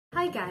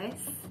Hi guys!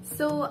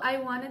 So I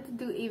wanted to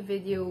do a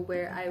video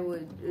where I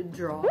would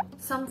draw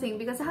something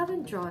because I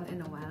haven't drawn in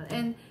a while,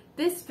 and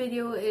this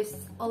video is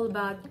all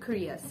about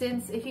Korea.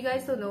 Since if you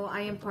guys don't know,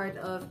 I am part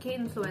of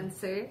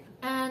K-influencer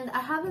and I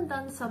haven't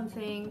done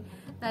something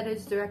that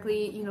is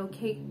directly,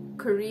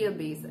 K-Korea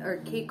based or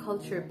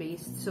K-culture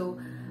based. So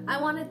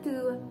I wanted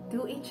to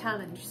do a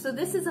challenge. So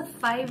this is a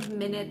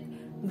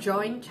 5-minute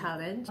drawing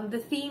challenge. The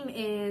theme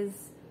is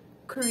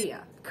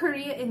Korea.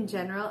 Korea in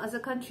general. As a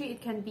country,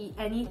 it can be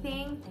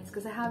anything. It's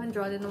because I haven't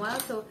drawn in a while.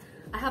 So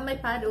I have my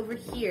pad over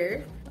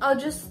here. I'll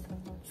just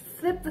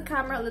flip the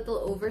camera a little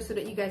over so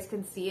that you guys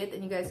can see it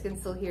and you guys can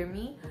still hear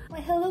me.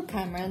 My hello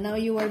camera, now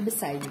you are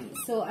beside me.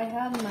 So I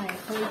have my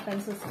colored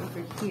pencils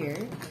over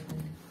here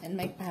and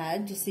my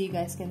pad just so you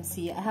guys can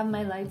see. I have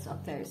my lights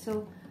up there.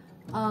 So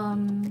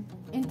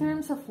in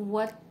terms of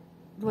what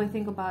do I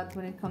think about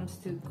when it comes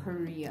to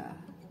Korea,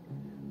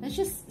 let's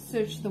just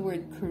search the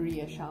word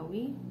Korea, shall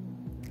we?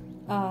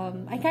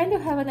 I kind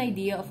of have an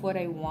idea of what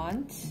I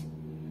want.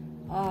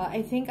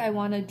 I think I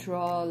want to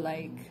draw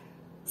like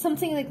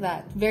something like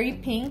that. Very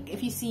pink.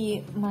 If you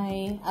see,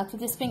 my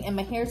outfit is pink and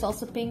my hair is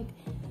also pink.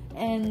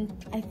 And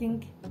I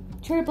think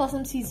cherry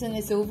blossom season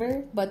is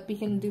over, but we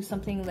can do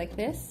something like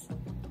this.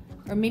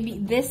 Or maybe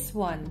this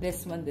one.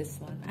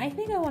 I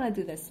think I want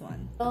to do this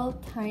one. I'll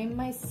time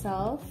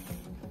myself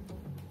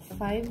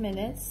 5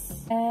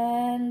 minutes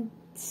and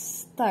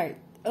start.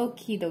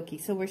 Okie dokie.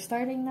 So we're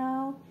starting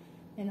now.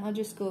 And I'll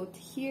just go to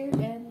here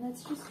and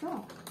let's just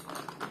draw.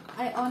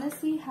 I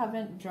honestly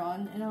haven't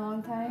drawn in a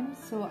long time,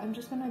 so I'm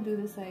just gonna do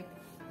this like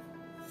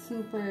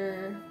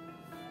super,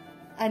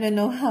 I don't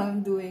know how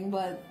I'm doing,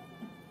 but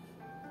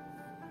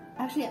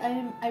actually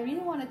I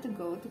really wanted to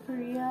go to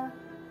Korea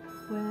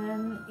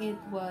when it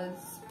was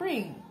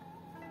spring,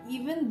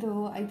 even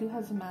though I do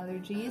have some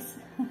allergies.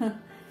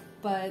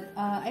 But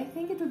I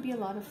think it would be a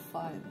lot of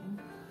fun,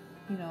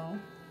 you know.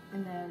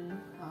 And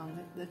then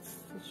let's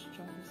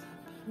draw this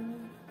up here.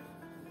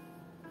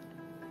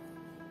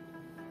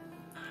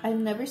 I've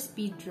never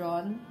speed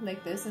drawn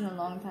like this in a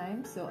long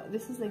time, so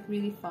this is like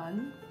really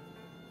fun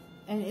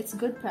and it's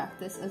good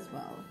practice as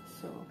well.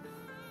 So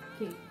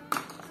okay,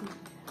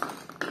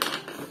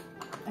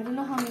 I don't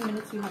know how many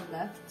minutes we have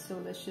left, so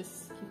let's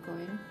just keep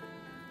going.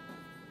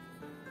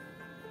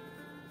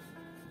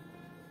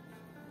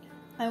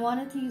 I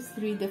wanted to use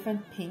 3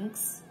 different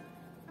pinks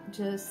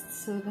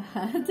just so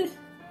that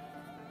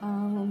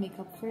we'll make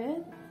up for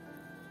it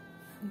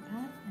like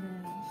that,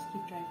 and then just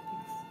keep drawing pinks.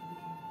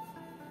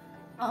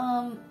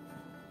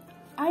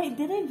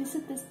 Did I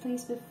visit this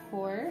place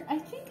before? I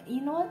think, you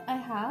know what, I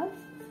have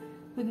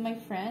with my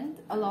friend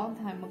a long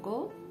time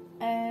ago,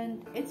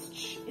 and it's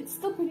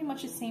still pretty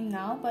much the same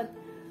now, but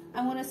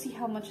I want to see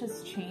how much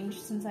has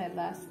changed since I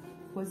last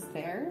was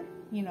there,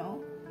 you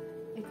know,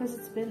 because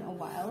it's been a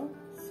while.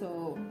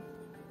 So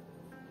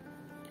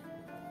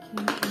okay,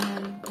 and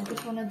then I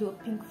just want to do a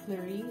pink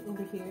flurry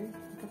over here,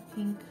 like a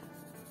pink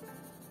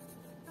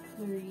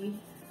flurry.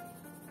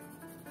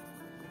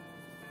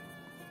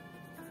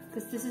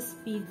 Because this is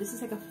speed, this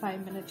is like a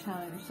 5-minute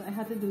challenge, so I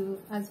had to do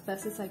as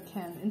best as I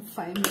can in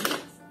 5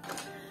 minutes.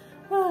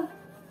 Ah.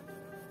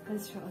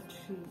 Let's draw a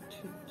tree,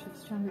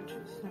 stronger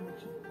tree.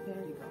 There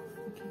you go.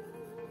 Okay.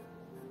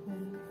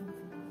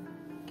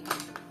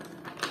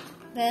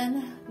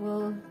 Then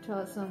we'll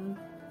draw some.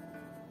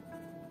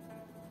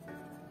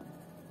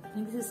 I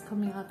think this is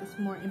coming out as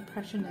more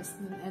impressionist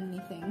than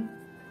anything,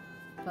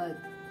 but.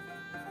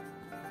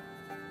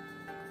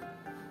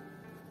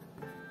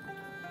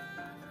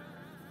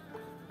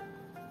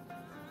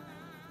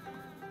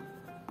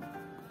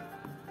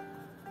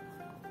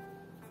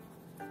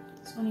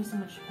 There's only so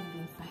much you can do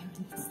in 5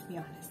 minutes, to be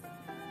honest.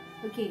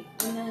 Okay,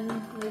 and then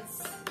let's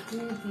do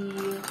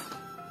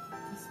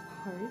this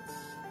part.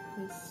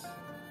 This.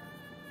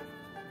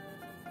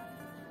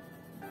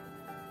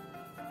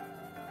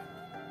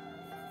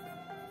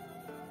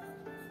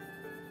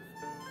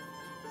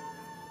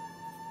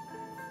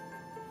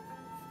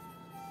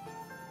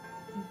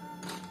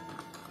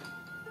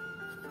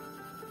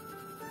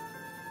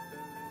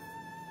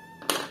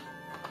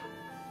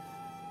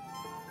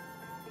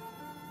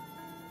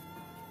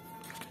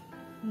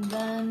 And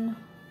then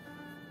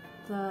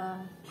the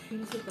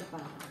trees at the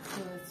back.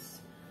 So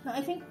it's no,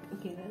 I think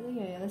okay.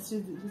 Yeah. Let's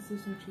do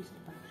some trees at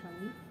the back, shall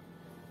we?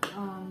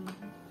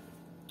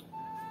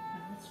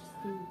 Let's just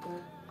do the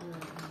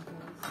angles.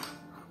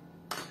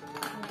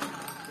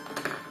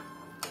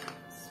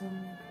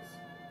 Some.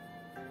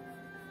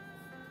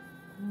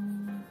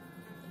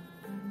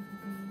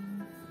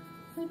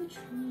 For the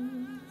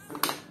trees,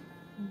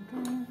 and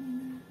then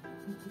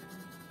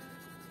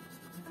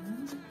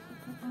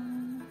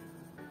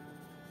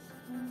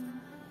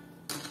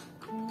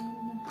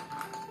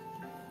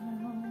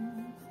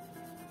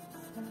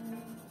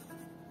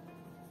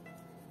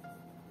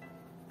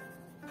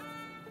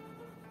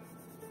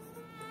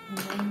and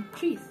then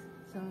trees.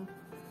 So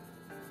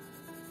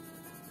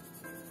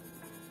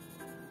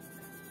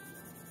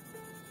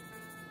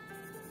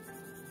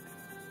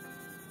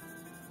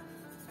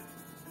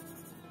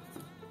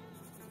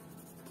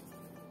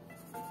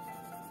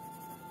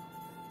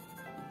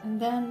And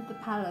then the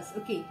palace.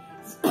 Okay.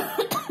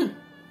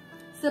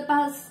 So the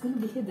palace is gonna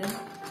be hidden.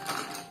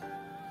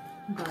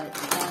 But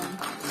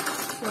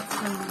put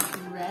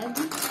some red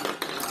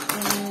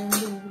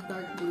and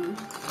dark blue.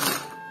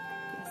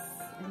 Yes.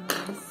 And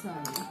then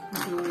some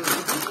gray,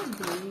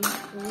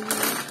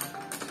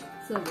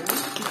 silver.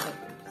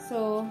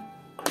 So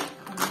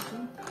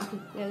okay,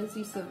 yeah, let's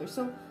use silver.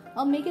 So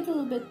I'll make it a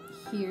little bit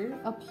here,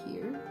 up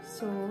here.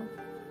 So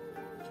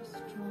just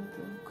draw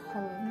the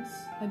columns.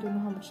 I don't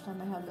know how much time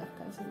I have left,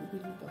 guys. I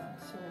really don't.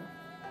 So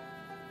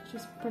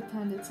just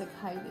pretend it's like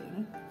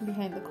hiding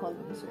behind the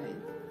columns, right?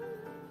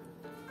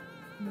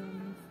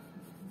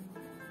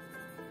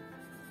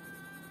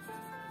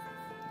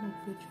 Like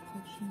bridge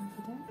portion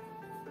over there.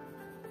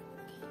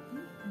 Okay,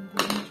 and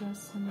then draw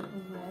some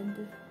red.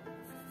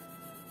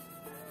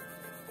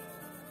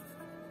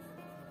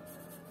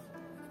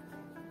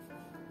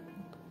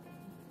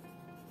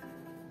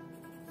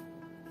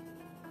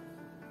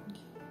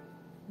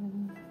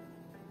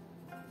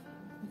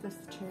 Because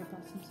the cherry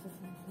blossoms have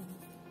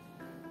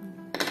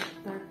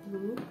dark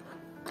blue.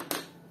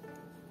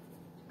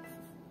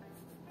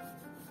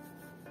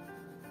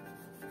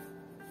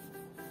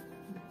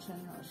 The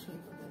general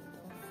shape of it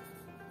though.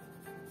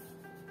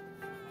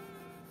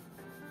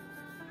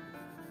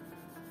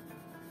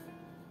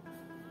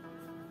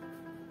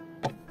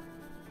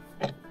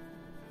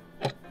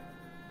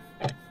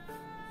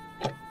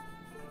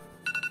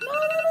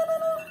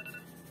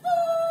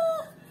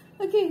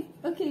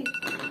 Okay,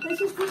 let's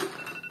just do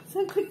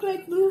some quick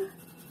light blue.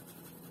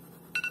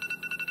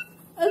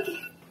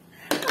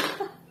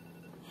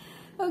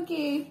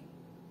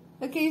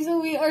 Okay, so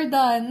we are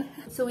done.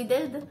 So we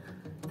did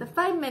the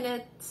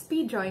 5-minute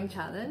speed drawing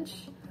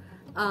challenge,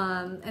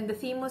 and the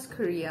theme was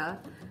Korea.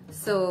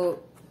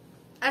 So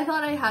I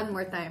thought I had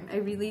more time. I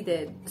really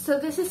did. So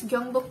this is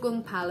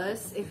Gyeongbokgung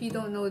Palace. If you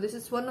don't know, this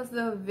is one of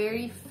the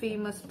very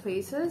famous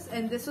places,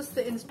 and this was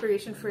the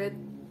inspiration for it.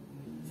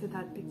 Is it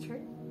that picture?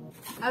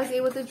 I was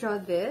able to draw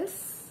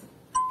this.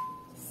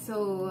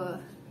 So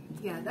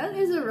yeah, that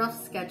is a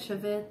rough sketch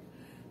of it.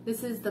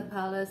 This is the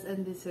palace,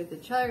 and these are the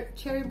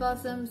cherry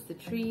blossoms, the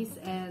trees,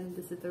 and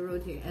this is the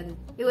road here. And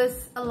it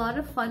was a lot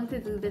of fun to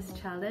do this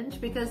challenge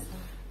because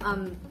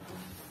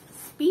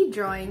speed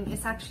drawing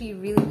is actually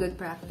really good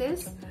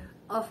practice.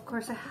 Of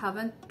course, I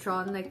haven't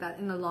drawn like that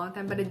in a long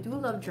time, but I do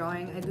love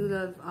drawing. I do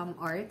love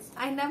arts.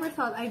 I never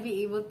thought I'd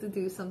be able to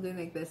do something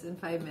like this in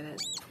 5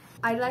 minutes.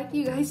 I'd like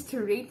you guys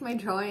to rate my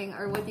drawing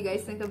or what you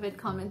guys think of it.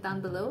 Comment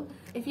down below.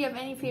 If you have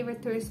any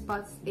favorite tourist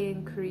spots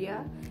in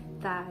Korea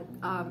that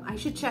I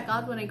should check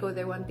out when I go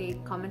there one day,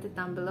 comment it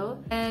down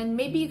below. And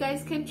maybe you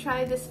guys can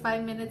try this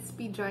 5-minute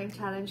speed drawing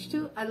challenge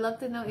too. I'd love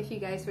to know if you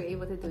guys were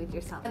able to do it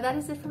yourself. And that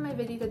is it for my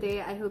video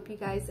today. I hope you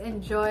guys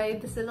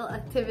enjoyed this little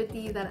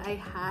activity that I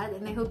had,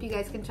 and I hope you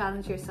guys can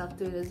challenge yourself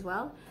to it as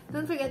well.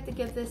 Don't forget to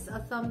give this a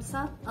thumbs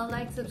up, a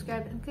like,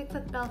 subscribe, and click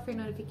that bell for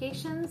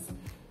notifications.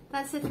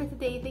 That's it for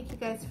today. Thank you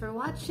guys for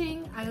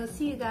watching. I will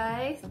see you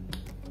guys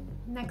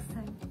next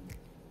time.